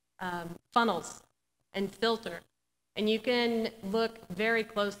through funnels and filter. And you can look very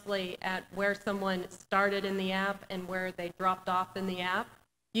closely at where someone started in the app and where they dropped off in the app.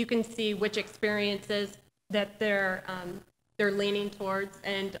 You can see which experiences that they're leaning towards.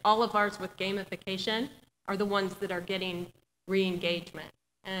 And all of ours with gamification are the ones that are getting re-engagement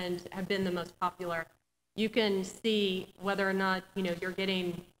and have been the most popular. You can see whether or not, you know, you're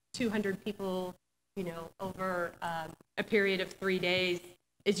getting 200 people, you know, over a period of 3 days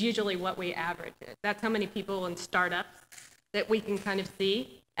is usually what we average. That's how many people in startups that we can kind of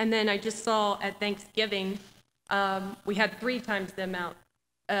see. And then I just saw at Thanksgiving, we had 3 times the amount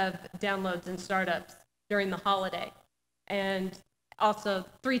of downloads in startups during the holiday. And also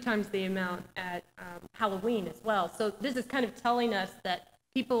 3 times the amount at Halloween as well. So this is kind of telling us that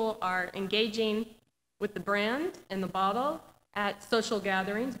people are engaging with the brand and the bottle at social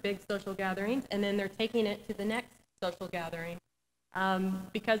gatherings, big social gatherings, and then they're taking it to the next social gathering.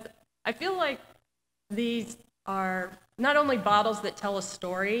 Because I feel like these are not only bottles that tell a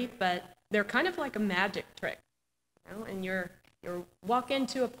story, but they're kind of like a magic trick, you know? And you walk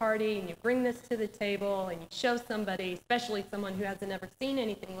into a party and you bring this to the table and you show somebody, especially someone who hasn't ever seen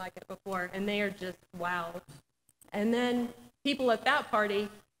anything like it before, and they are just wowed. And then people at that party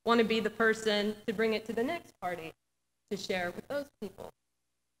want to be the person to bring it to the next party to share with those people.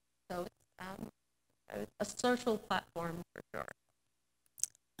 So it's a social platform for sure.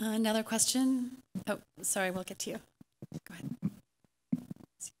 Another question? Oh, sorry, we'll get to you. Go ahead.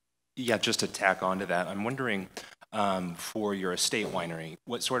 Yeah, just to tack on to that, I'm wondering for your estate winery,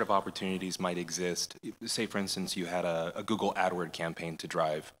 what sort of opportunities might exist? Say, for instance, you had a Google AdWord campaign to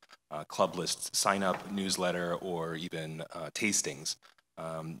drive club lists, sign up newsletter, or even tastings.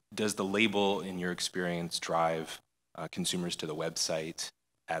 Does the label, in your experience, drive consumers to the website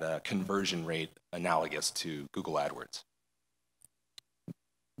at a conversion rate analogous to Google AdWords?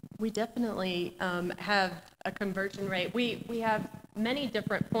 We definitely have a conversion rate. We have many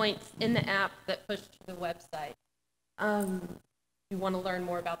different points in the app that push to the website. You want to learn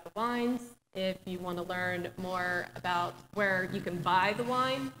more about the wines, if you want to learn more about where you can buy the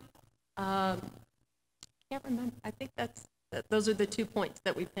wine. Can't remember. I think those are the 2 points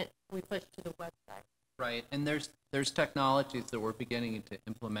that we push to the website. Right, and there's technologies that we're beginning to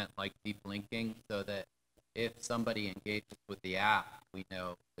implement, like deep linking, so that if somebody engages with the app, we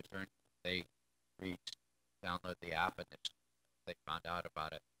know the journey they reached, download the app, and they found out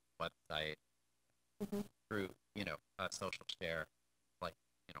about it on the website through, a social share, like,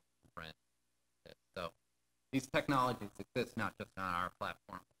 friends. So these technologies exist not just on our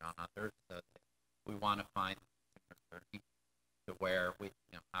platform, but on others. So we want to find journey to where we,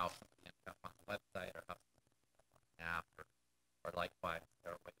 how something ends up on the website or how something on an app or likewise,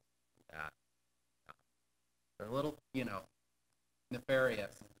 there are ways to do that. They're a little,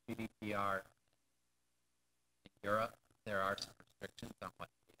 nefarious in GDPR. In Europe, there are some restrictions on what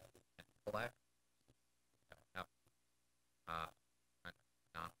data we can collect.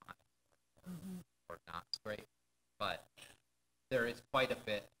 Or not straight, but there is quite a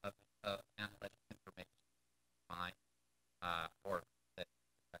bit of analytic information to find or that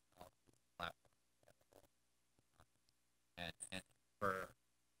technology platform and for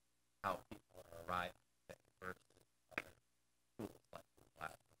how people are arriving versus other tools like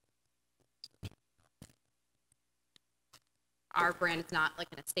platforms. Our brand is not like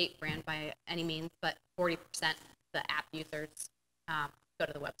an estate brand by any means, but 40% of the app users go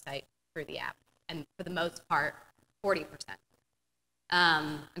to the website through the app. And for the most part, 40%.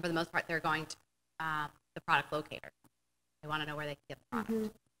 And for the most part, they're going to the product locator. They want to know where they can get the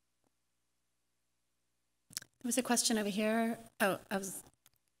product. There was a question over here. Oh,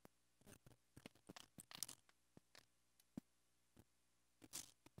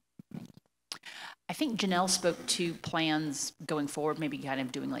 I think Janelle spoke to plans going forward, maybe kind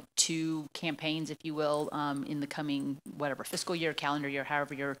of doing like 2 campaigns, if you will, in the coming, whatever, fiscal year, calendar year,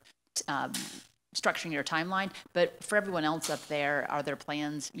 however you're structuring your timeline. But for everyone else up there, are there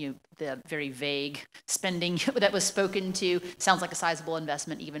plans, the very vague spending that was spoken to sounds like a sizable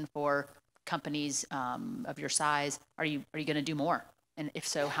investment even for companies of your size. Are you going to do more? And if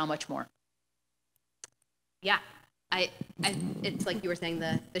so, how much more? Yeah. It's like you were saying,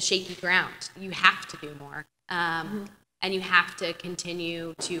 the shaky ground. You have to do more. And you have to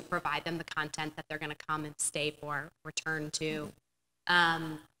continue to provide them the content that they're going to come and stay for, return to.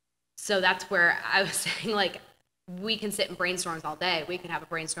 So that's where I was saying, like, we can sit in brainstorms all day. We could have a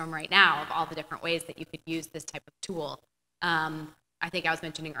brainstorm right now of all the different ways that you could use this type of tool. I think I was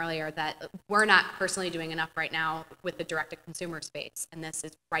mentioning earlier that we're not personally doing enough right now with the direct-to-consumer space, and this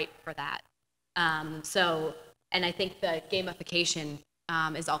is ripe for that. And I think the gamification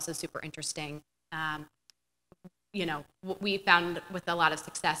is also super interesting. What we found with a lot of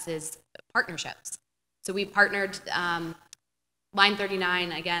success is partnerships. So we partnered, Line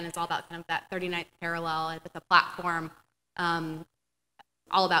 39, again, is all about kind of that 39th parallel with a platform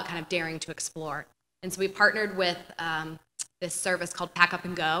all about kind of daring to explore. And so we partnered with this service called Pack Up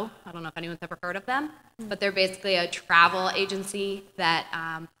and Go. I don't know if anyone's ever heard of them, but they're basically a travel agency that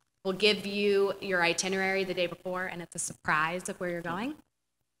will give you your itinerary the day before, and it's a surprise of where you're going.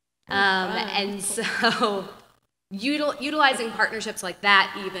 And so utilizing partnerships like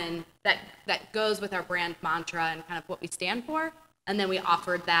that, even that goes with our brand mantra and kind of what we stand for. And then we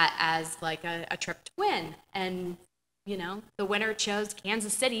offered that as like a trip to win. And, the winner chose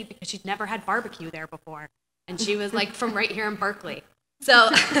Kansas City because she'd never had barbecue there before. And she was like from right here in Berkeley. So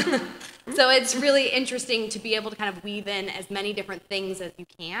it's really interesting to be able to kind of weave in as many different things as you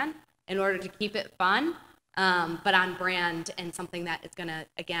can in order to keep it fun, but on brand and something that is going to,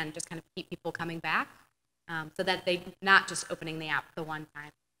 again, just kind of keep people coming back so that they're not just opening the app the one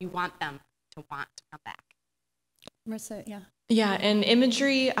time. You want them to want to come back. Marissa, yeah. Yeah, and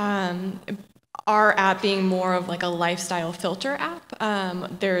imagery, our app being more of like a lifestyle filter app.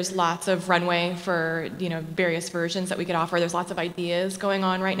 There's lots of runway for various versions that we could offer. There's lots of ideas going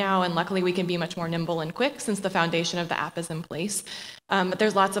on right now, and luckily we can be much more nimble and quick since the foundation of the app is in place. But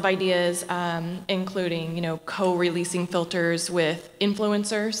there's lots of ideas, including co-releasing filters with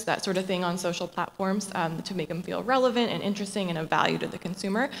influencers, that sort of thing on social platforms to make them feel relevant and interesting and of value to the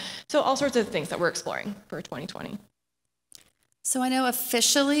consumer. So all sorts of things that we're exploring for 2020. So I know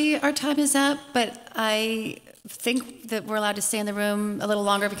officially our time is up, but I think that we're allowed to stay in the room a little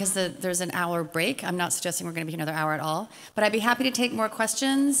longer because there's an hour break. I'm not suggesting we're going to be another hour at all, but I'd be happy to take more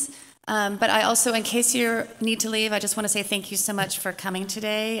questions. But I also, in case you need to leave, I just want to say thank you so much for coming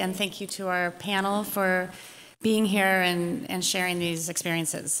today, and thank you to our panel for being here and sharing these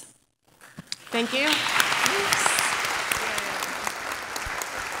experiences. Thank you.